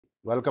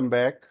Welcome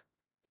back.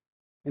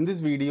 In this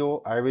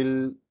video, I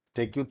will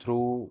take you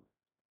through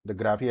the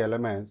Graphy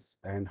LMS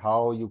and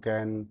how you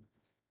can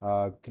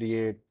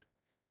create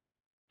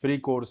free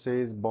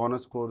courses,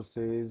 bonus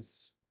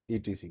courses,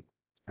 etc.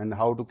 and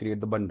how to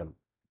create the bundle.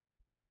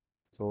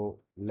 So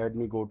let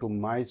me go to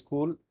my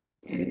school.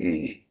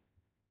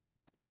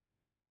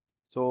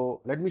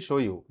 So let me show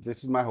you.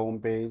 This is my home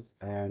page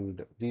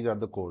and these are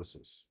the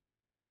courses.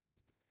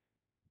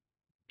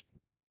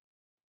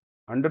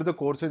 Under the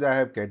courses, I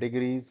have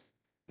categories.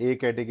 A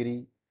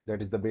category,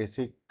 that is the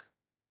basic.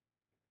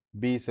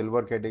 B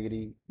silver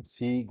category,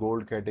 C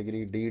gold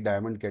category, D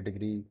diamond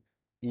category,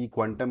 E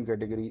quantum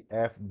category,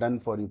 F done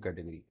for you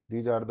category.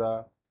 These are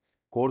the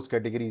course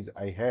categories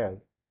I have.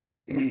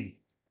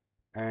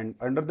 And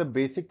under the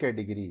basic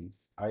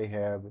categories, I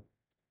have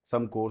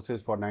some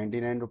courses for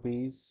 99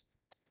 rupees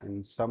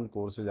and some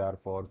courses are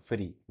for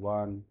free.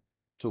 One,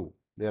 two.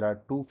 There are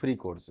two free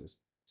courses.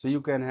 So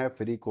you can have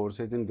free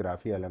courses in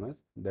Graphy LMS.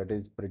 That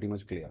is pretty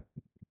much clear.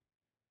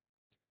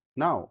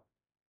 Now,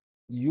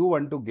 you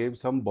want to give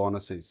some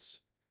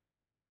bonuses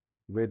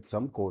with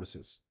some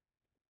courses.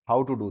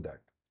 How to do that?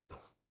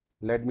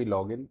 Let me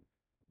log in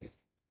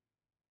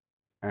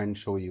and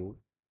show you.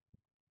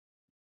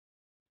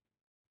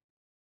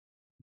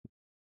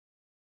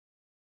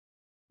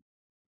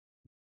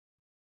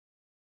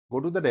 Go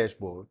to the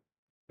dashboard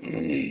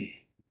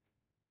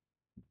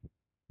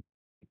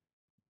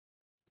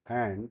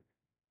and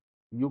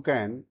you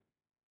can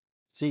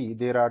see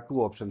there are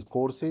two options,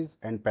 courses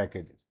and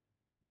packages.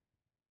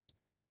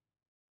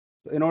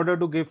 So in order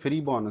to give free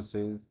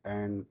bonuses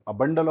and a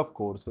bundle of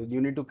courses,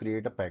 you need to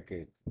create a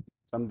package.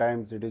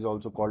 Sometimes it is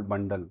also called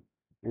bundle.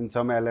 In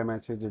some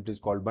LMSs, it is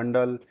called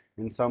bundle.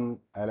 In some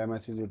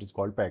LMSs, it is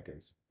called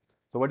package.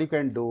 So what you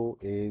can do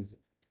is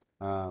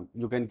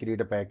you can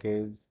create a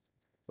package.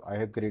 So I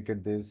have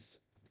created this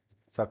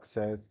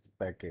success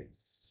package.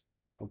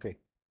 Okay,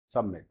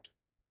 submit.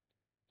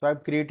 So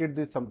I've created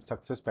this some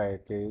success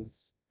package.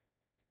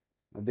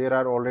 There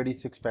are already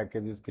 6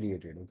 packages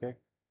created. Okay,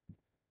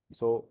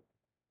 so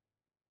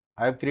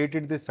I've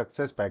created this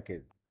success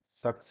package.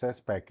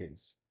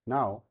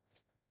 Now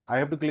I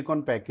have to click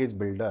on package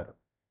builder.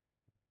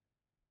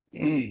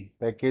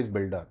 Package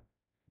builder.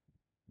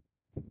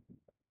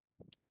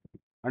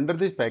 Under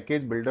this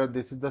package builder,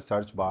 this is the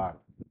search bar.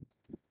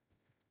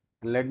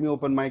 Let me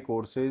open my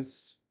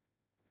courses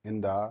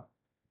in the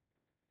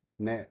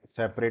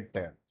separate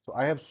tab. So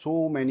I have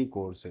so many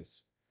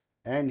courses,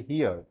 and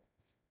here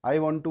I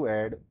want to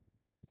add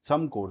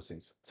some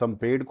courses, some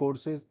paid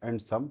courses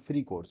and some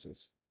free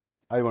courses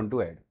I want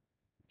to add.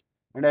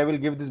 And I will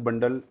give this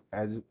bundle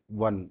as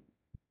one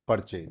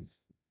purchase.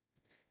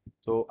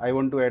 So I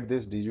want to add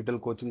this digital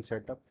coaching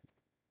setup.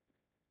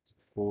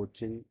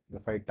 Coaching,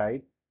 if I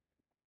type,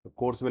 the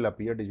course will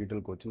appear, digital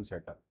coaching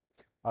setup.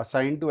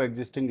 Assigned to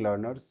existing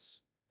learners,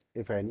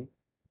 if any.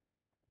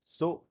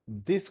 So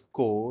this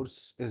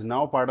course is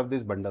now part of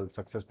this bundle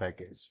success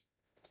package.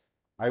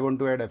 I want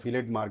to add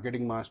affiliate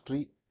marketing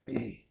mastery.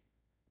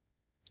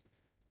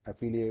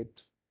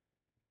 Affiliate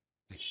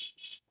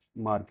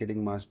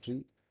marketing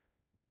mastery.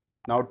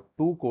 Now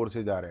two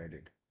courses are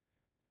added.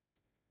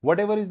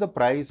 Whatever is the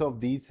price of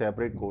these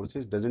separate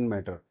courses doesn't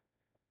matter.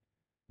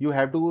 You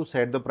have to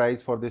set the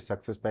price for this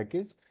success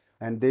package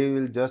and they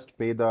will just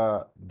pay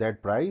that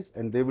price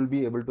and they will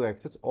be able to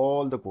access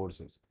all the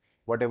courses,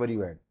 whatever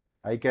you add.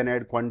 I can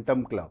add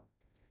quantum club.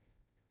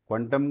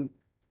 Quantum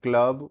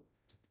club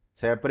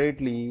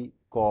separately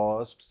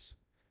costs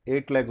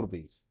 8 lakh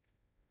rupees,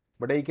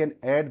 but I can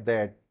add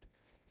that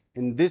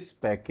in this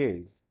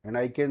package and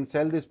I can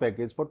sell this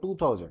package for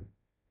 2000,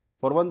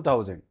 for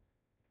 1000.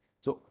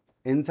 So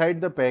inside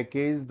the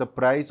package, the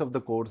price of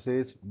the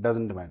courses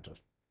doesn't matter.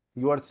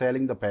 You are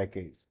selling the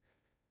package,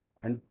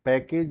 and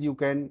package you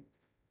can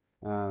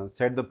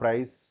set the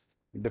price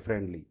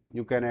differently.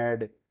 You can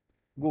add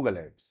Google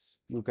Ads.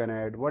 You can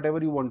add whatever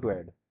you want to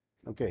add.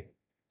 Okay.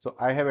 So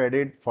I have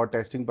added for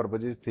testing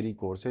purposes 3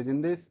 courses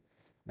in this,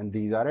 and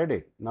these are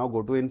added. Now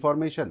go to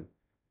information,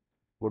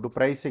 go to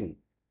pricing,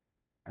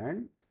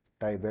 and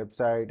type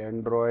website,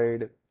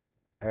 Android,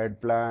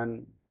 ad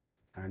plan,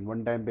 and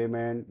one-time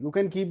payment. You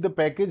can keep the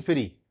package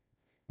free.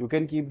 You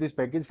can keep this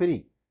package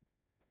free.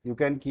 You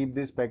can keep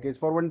this package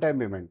for one-time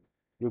payment.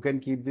 You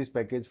can keep this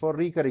package for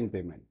recurring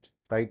payment.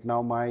 Right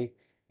now, my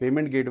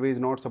payment gateway is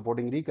not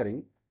supporting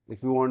recurring.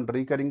 If you want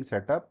recurring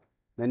setup,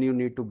 then you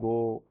need to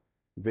go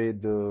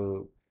with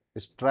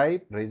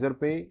Stripe,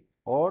 Razorpay,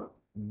 or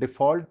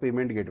default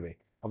payment gateway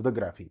of the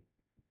Graphy.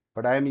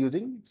 But I am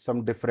using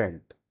some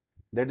different.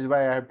 That is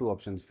why I have two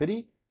options,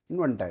 free and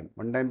one time.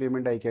 One time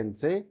payment I can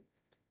say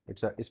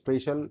it's a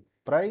special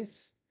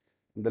price.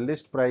 The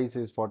list price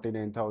is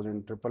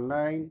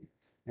 49,999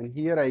 and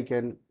here I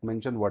can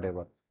mention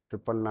whatever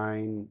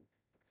 999,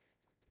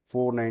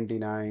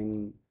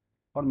 499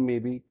 or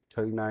maybe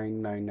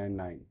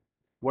 39,999.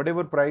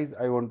 Whatever price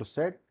I want to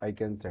set, I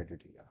can set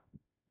it here,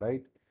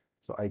 right?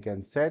 So I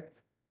can set,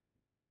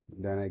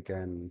 then I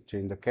can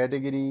change the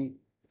category.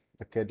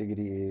 The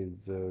category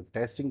is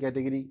testing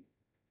category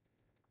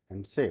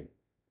and save.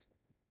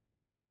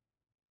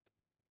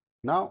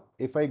 Now,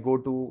 if I go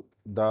to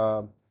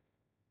the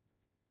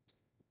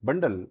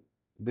bundle,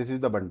 this is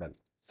the bundle.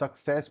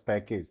 Success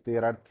package.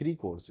 There are three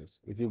courses.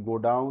 If you go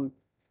down,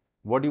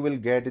 what you will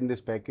get in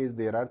this package,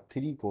 there are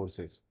three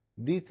courses.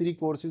 These three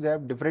courses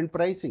have different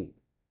pricing,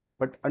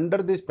 but under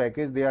this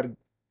package, they are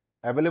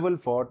available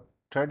for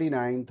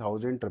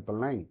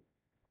 39,999.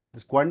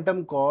 This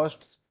quantum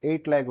costs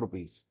 8 lakh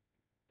rupees.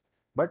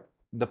 But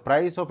the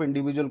price of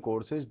individual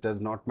courses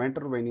does not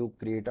matter when you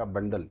create a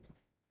bundle.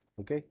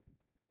 Okay.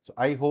 So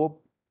I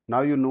hope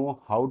now you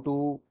know how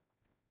to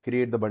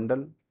create the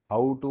bundle,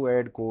 how to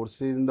add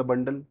courses in the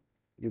bundle.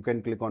 You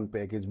can click on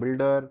package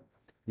builder.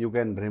 You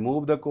can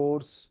remove the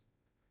course.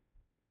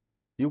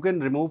 You can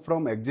remove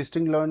from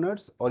existing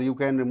learners or you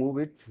can remove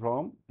it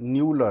from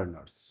new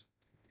learners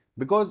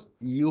because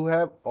you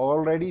have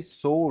already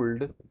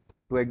sold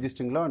to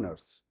existing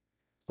learners.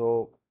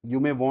 So you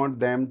may want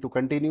them to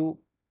continue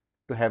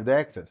to have the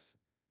access.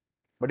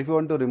 But if you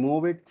want to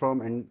remove it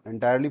from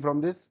entirely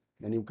from this,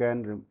 then you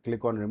can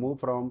click on remove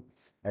from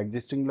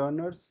existing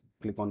learners,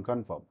 click on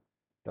confirm.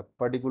 The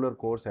particular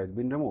course has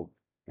been removed.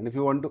 And if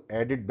you want to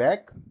add it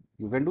back,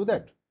 you can do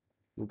that.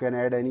 You can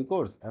add any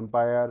course,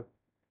 Empire,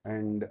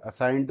 and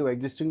assign to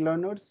existing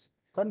learners,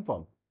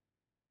 confirm.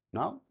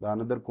 Now the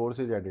another course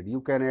is added.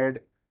 You can add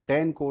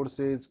 10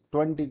 courses,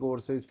 20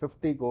 courses,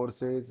 50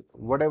 courses,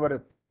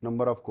 whatever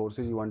number of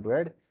courses you want to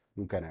add,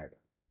 you can add,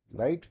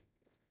 right?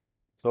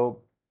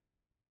 So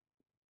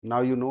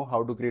now you know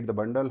how to create the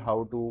bundle,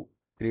 how to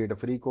create a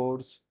free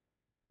course,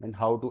 and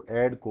how to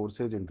add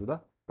courses into the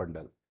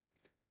bundle.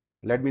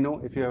 Let me know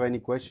if you have any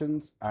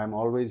questions. I am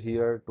always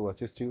here to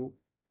assist you.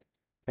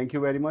 Thank you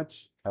very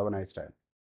much. Have a nice time.